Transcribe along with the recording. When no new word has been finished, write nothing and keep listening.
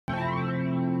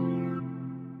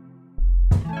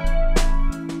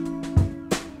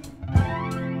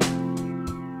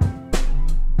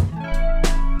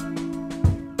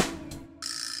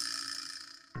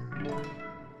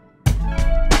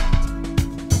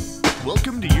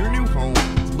Welcome to your new home,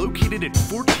 located at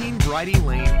 14 Bridie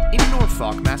Lane in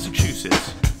Norfolk,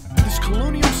 Massachusetts. This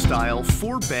colonial-style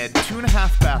 4-bed,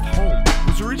 2.5-bath home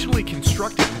was originally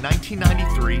constructed in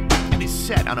 1993 and is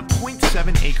set on a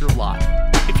 0.7-acre lot.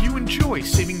 If you enjoy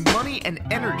saving money and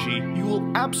energy, you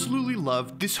will absolutely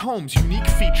love this home's unique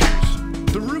features.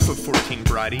 The roof of 14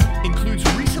 Bridie includes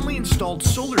recently installed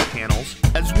solar panels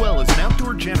as well as an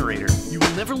outdoor generator. You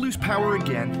will never lose power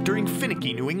again during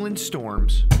finicky New England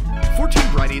storms.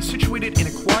 14 Bridie is situated in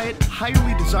a quiet,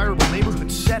 highly desirable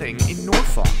neighborhood setting in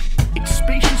Norfolk. Its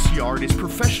spacious yard is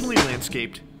professionally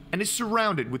landscaped and is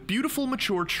surrounded with beautiful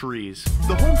mature trees.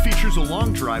 The home features a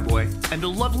long driveway and a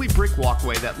lovely brick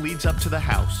walkway that leads up to the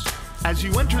house. As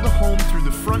you enter the home through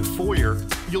the front foyer,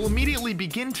 you'll immediately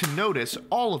begin to notice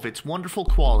all of its wonderful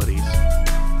qualities.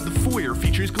 The foyer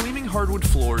features gleaming hardwood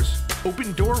floors,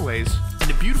 open doorways,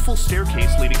 and a beautiful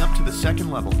staircase leading up to the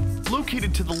second level.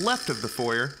 Located to the left of the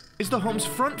foyer is the home's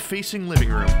front-facing living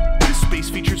room. This space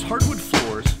features hardwood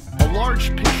floors, a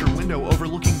large picture window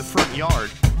overlooking the front yard,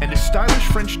 and a stylish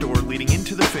French door leading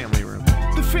into the family room.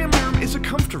 The family room is a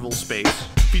comfortable space,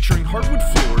 featuring hardwood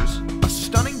floors, a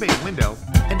stunning bay window,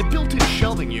 and a built-in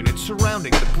shelving unit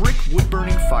surrounding the brick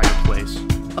wood-burning fireplace.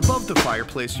 Above the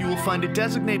fireplace, you will find a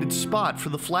designated spot for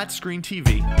the flat-screen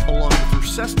TV, along with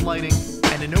recessed lighting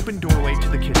and an open doorway to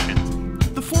the kitchen.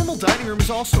 The formal dining room is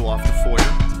also off the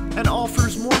foyer and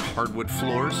offers more hardwood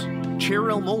floors, chair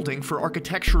rail molding for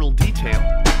architectural detail,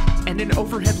 and an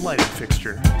overhead lighting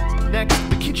fixture. Next,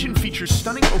 the kitchen features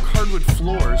stunning oak hardwood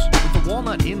floors with a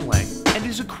walnut inlay and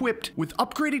is equipped with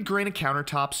upgraded granite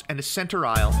countertops and a center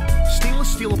aisle,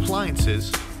 stainless steel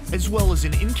appliances, as well as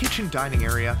an in-kitchen dining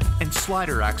area and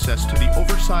slider access to the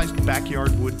oversized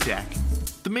backyard wood deck.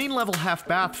 The main level half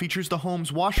bath features the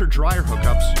home's washer-dryer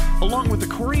hookups, along with a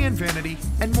Corian vanity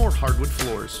and more hardwood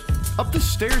floors. Up the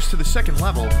stairs to the second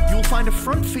level, you will find a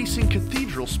front-facing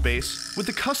cathedral space with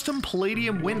a custom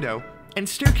palladium window and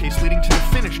staircase leading to the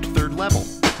finished third level.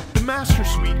 The master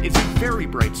suite is a very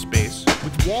bright space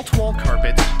with wall-to-wall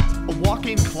carpets, a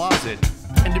walk-in closet,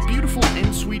 and a beautiful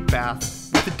en-suite bath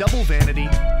with a double vanity,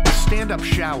 a stand-up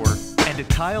shower, and a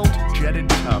tiled jetted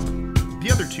tub.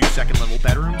 The other two second-level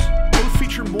bedrooms both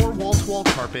feature more wall-to-wall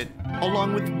carpet,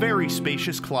 along with very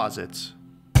spacious closets.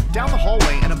 Down the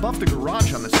hallway and above the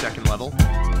garage on the second level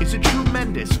is a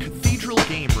tremendous cathedral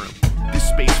game room. This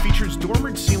space features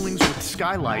dormered ceilings with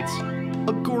skylights,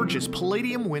 a gorgeous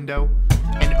palladium window,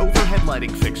 and overhead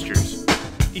lighting fixtures.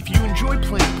 If you enjoy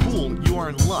playing pool, you are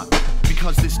in luck,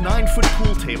 because this 9-foot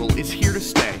pool table is here to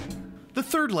stay. The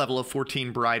third level of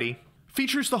 14 Bridie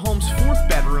features the home's fourth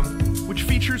bedroom, which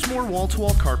features more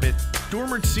wall-to-wall carpet,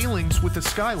 dormered ceilings with a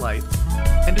skylight,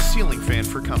 and a ceiling fan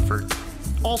for comfort.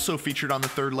 Also featured on the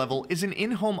third level is an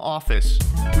in-home office,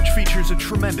 which features a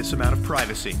tremendous amount of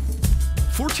privacy.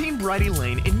 14 Bridie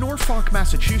Lane in Norfolk,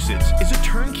 Massachusetts is a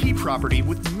turnkey property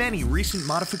with many recent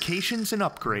modifications and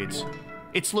upgrades.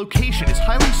 Its location is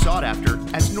highly sought after,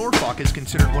 as Norfolk is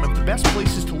considered one of the best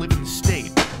places to live in the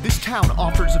state. This town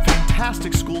offers a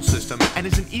fantastic school system and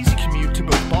is an easy commute to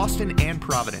both Boston and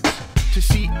Providence. To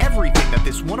see everything that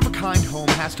this one-of-a-kind home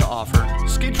has to offer,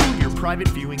 schedule your private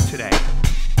viewing today.